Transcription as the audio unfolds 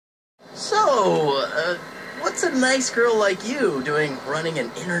So, what's a nice girl like you doing running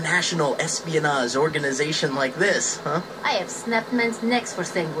an international espionage organization like this, huh? I have snapped men's necks for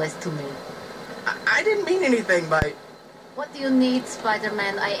saying less to me. I didn't mean anything by... What do you need,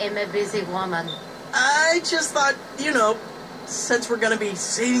 Spider-Man? I am a busy woman. I just thought, since we're gonna be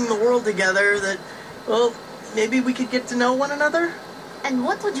saving the world together, that, well, maybe we could get to know one another? And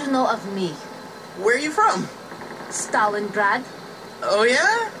what would you know of me? Where are you from? Stalingrad. Oh,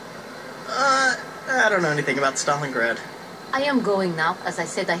 yeah? I don't know anything about Stalingrad. I am going now. As I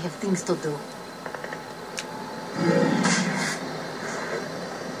said, I have things to do.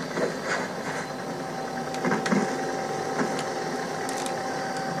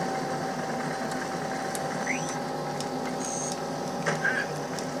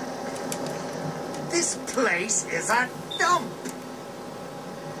 This place is a dump.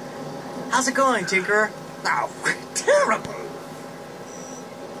 How's it going, Tinkerer? Oh, terrible.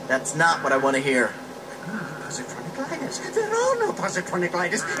 That's not what I want to hear. Positronic lighters. There are no positronic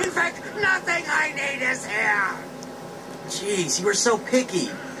lighters. In fact, nothing I need is here. Jeez, you were so picky.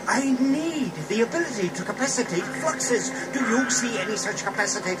 I need the ability to capacitate fluxes. Do you see any such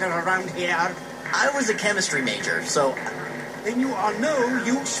capacitator around here? I was a chemistry major, so... Then you are no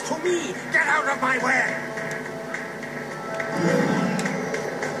use to me. Get out of my way.